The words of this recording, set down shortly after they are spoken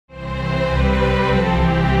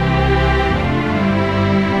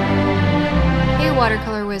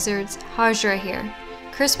Wizards, Hajra here.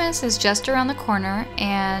 Christmas is just around the corner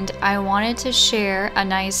and I wanted to share a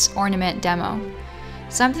nice ornament demo.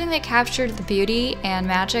 Something that captured the beauty and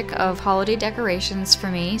magic of holiday decorations for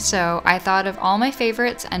me, so I thought of all my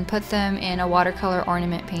favorites and put them in a watercolor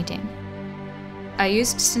ornament painting. I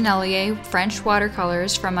used Sennelier French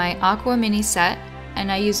watercolors from my Aqua Mini set,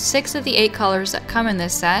 and I used 6 of the 8 colors that come in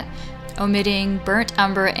this set, omitting Burnt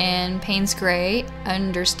Umber and Payne's Gray,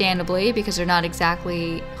 understandably because they're not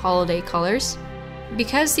exactly holiday colors.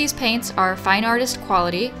 Because these paints are fine artist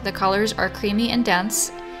quality, the colors are creamy and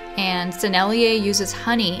dense, and Sennelier uses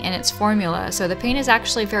honey in its formula, so the paint is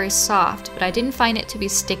actually very soft, but I didn't find it to be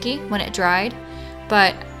sticky when it dried.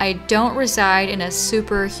 But I don't reside in a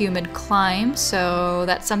super humid clime, so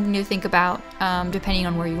that's something to think about depending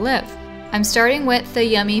on where you live. I'm starting with the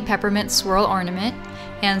yummy peppermint swirl ornament,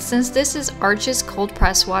 and since this is Arch's cold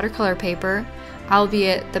press watercolor paper,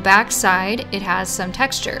 albeit the back side, it has some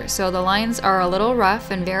texture, so the lines are a little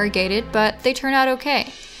rough and variegated, but they turn out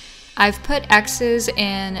okay. I've put X's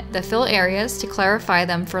in the fill areas to clarify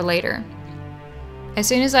them for later. As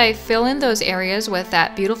soon as I fill in those areas with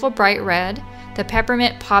that beautiful bright red, the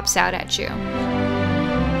peppermint pops out at you.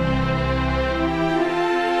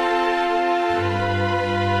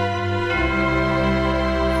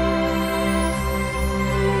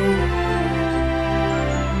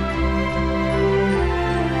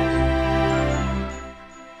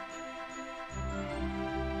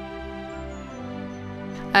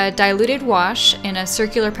 A diluted wash in a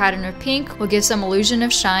circular pattern of pink will give some illusion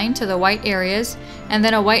of shine to the white areas, and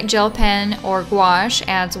then a white gel pen or gouache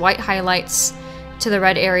adds white highlights to the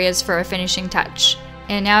red areas for a finishing touch.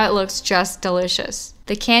 And now it looks just delicious.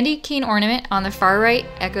 The candy cane ornament on the far right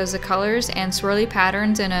echoes the colors and swirly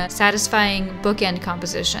patterns in a satisfying bookend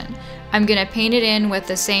composition. I'm gonna paint it in with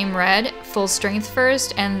the same red, full strength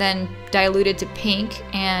first, and then dilute it to pink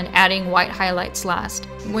and adding white highlights last.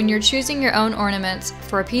 When you're choosing your own ornaments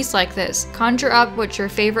for a piece like this, conjure up what your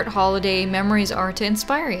favorite holiday memories are to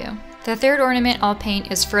inspire you. The third ornament I'll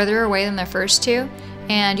paint is further away than the first two,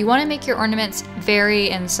 and you want to make your ornaments vary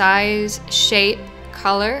in size, shape,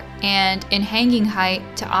 color, and in hanging height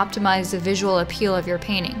to optimize the visual appeal of your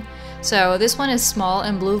painting. So this one is small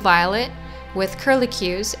and blue-violet with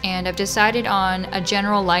curlicues, and I've decided on a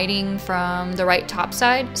general lighting from the right top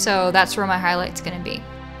side, so that's where my highlight's going to be.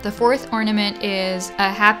 The fourth ornament is a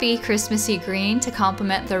happy Christmassy green to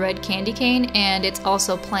complement the red candy cane, and it's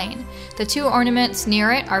also plain. The two ornaments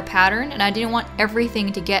near it are patterned, and I didn't want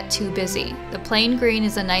everything to get too busy. The plain green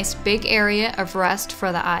is a nice big area of rest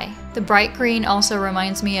for the eye. The bright green also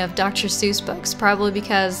reminds me of Dr. Seuss books, probably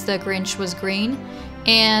because the Grinch was green,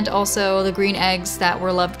 and also the green eggs that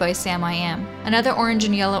were loved by Sam I Am. Another orange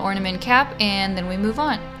and yellow ornament cap, and then we move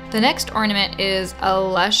on. The next ornament is a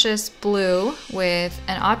luscious blue with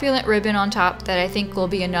an opulent ribbon on top that I think will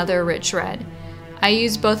be another rich red. I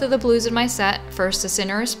used both of the blues in my set, first the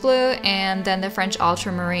Cinerous blue and then the French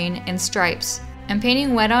ultramarine in stripes. I'm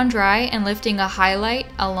painting wet on dry and lifting a highlight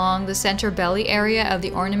along the center belly area of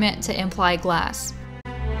the ornament to imply glass.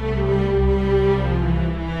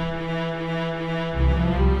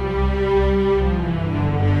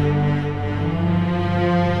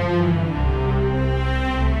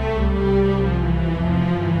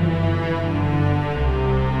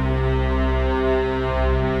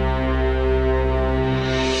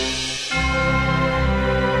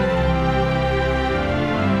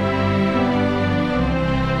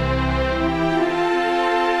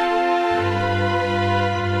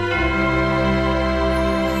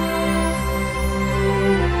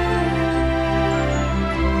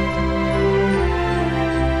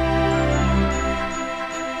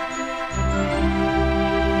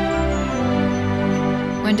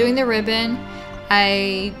 When doing the ribbon,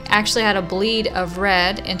 I actually had a bleed of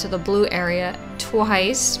red into the blue area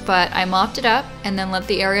twice, but I mopped it up and then let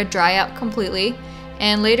the area dry out completely.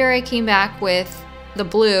 And later I came back with the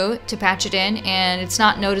blue to patch it in, and it's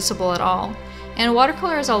not noticeable at all. And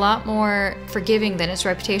watercolor is a lot more forgiving than its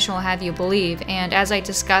reputation will have you believe, and as I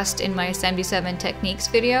discussed in my 77 techniques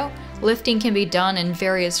video, lifting can be done in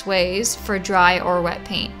various ways for dry or wet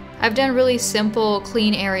paint. I've done really simple,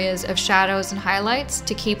 clean areas of shadows and highlights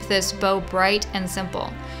to keep this bow bright and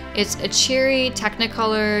simple. It's a cheery,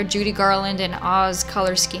 Technicolor, Judy Garland, and Oz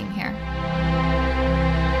color scheme here.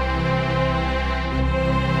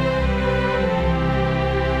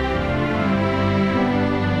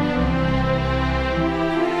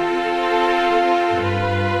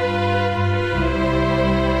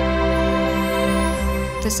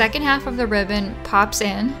 The the second half of the ribbon pops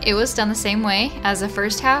in, it was done the same way as the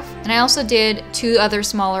first half, and I also did 2 other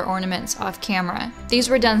smaller ornaments off camera. These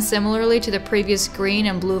were done similarly to the previous green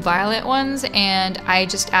and blue-violet ones, and I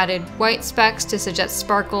just added white specks to suggest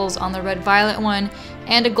sparkles on the red-violet one,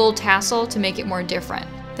 and a gold tassel to make it more different.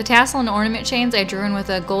 The tassel and ornament chains I drew in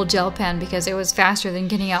with a gold gel pen because it was faster than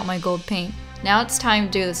getting out my gold paint. Now it's time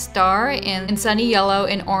to do the star in sunny yellow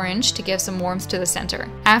and orange to give some warmth to the center.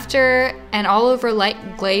 After an all-over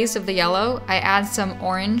light glaze of the yellow, I add some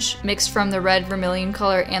orange mixed from the red vermilion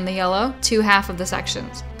color and the yellow to half of the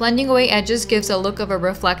sections. Blending away edges gives a look of a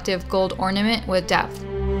reflective gold ornament with depth.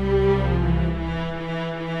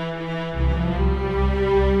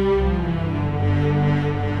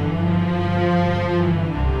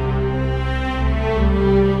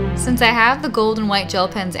 Since I have the gold and white gel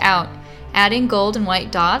pens out, adding gold and white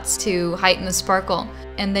dots to heighten the sparkle,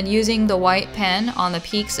 and then using the white pen on the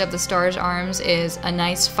peaks of the star's arms is a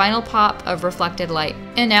nice final pop of reflected light.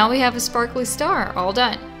 And now we have a sparkly star, all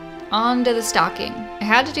done. On to the stocking. I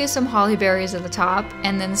had to do some holly berries at the top,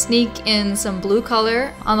 and then sneak in some blue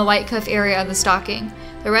color on the white cuff area of the stocking.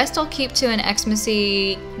 The rest I'll keep to an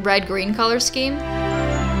Xmas-y red-green color scheme.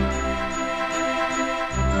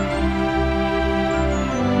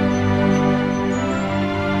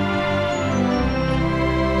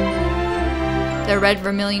 The red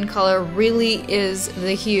vermilion color really is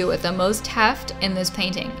the hue with the most heft in this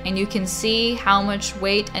painting, and you can see how much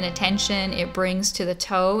weight and attention it brings to the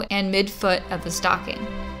toe and midfoot of the stocking.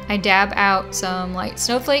 I dab out some light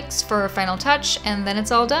snowflakes for a final touch, and then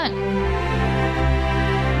it's all done.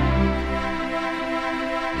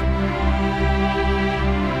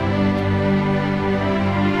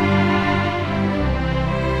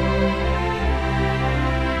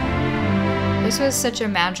 This was such a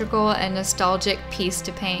magical and nostalgic piece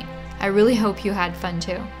to paint. I really hope you had fun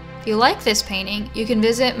too. If you like this painting, you can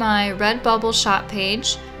visit my Redbubble shop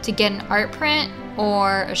page to get an art print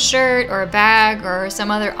or a shirt or a bag or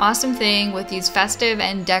some other awesome thing with these festive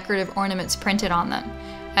and decorative ornaments printed on them.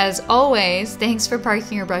 As always, thanks for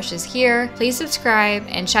parking your brushes here. Please subscribe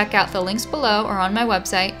and check out the links below or on my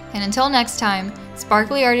website. And until next time,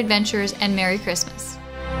 sparkly art adventures and Merry Christmas.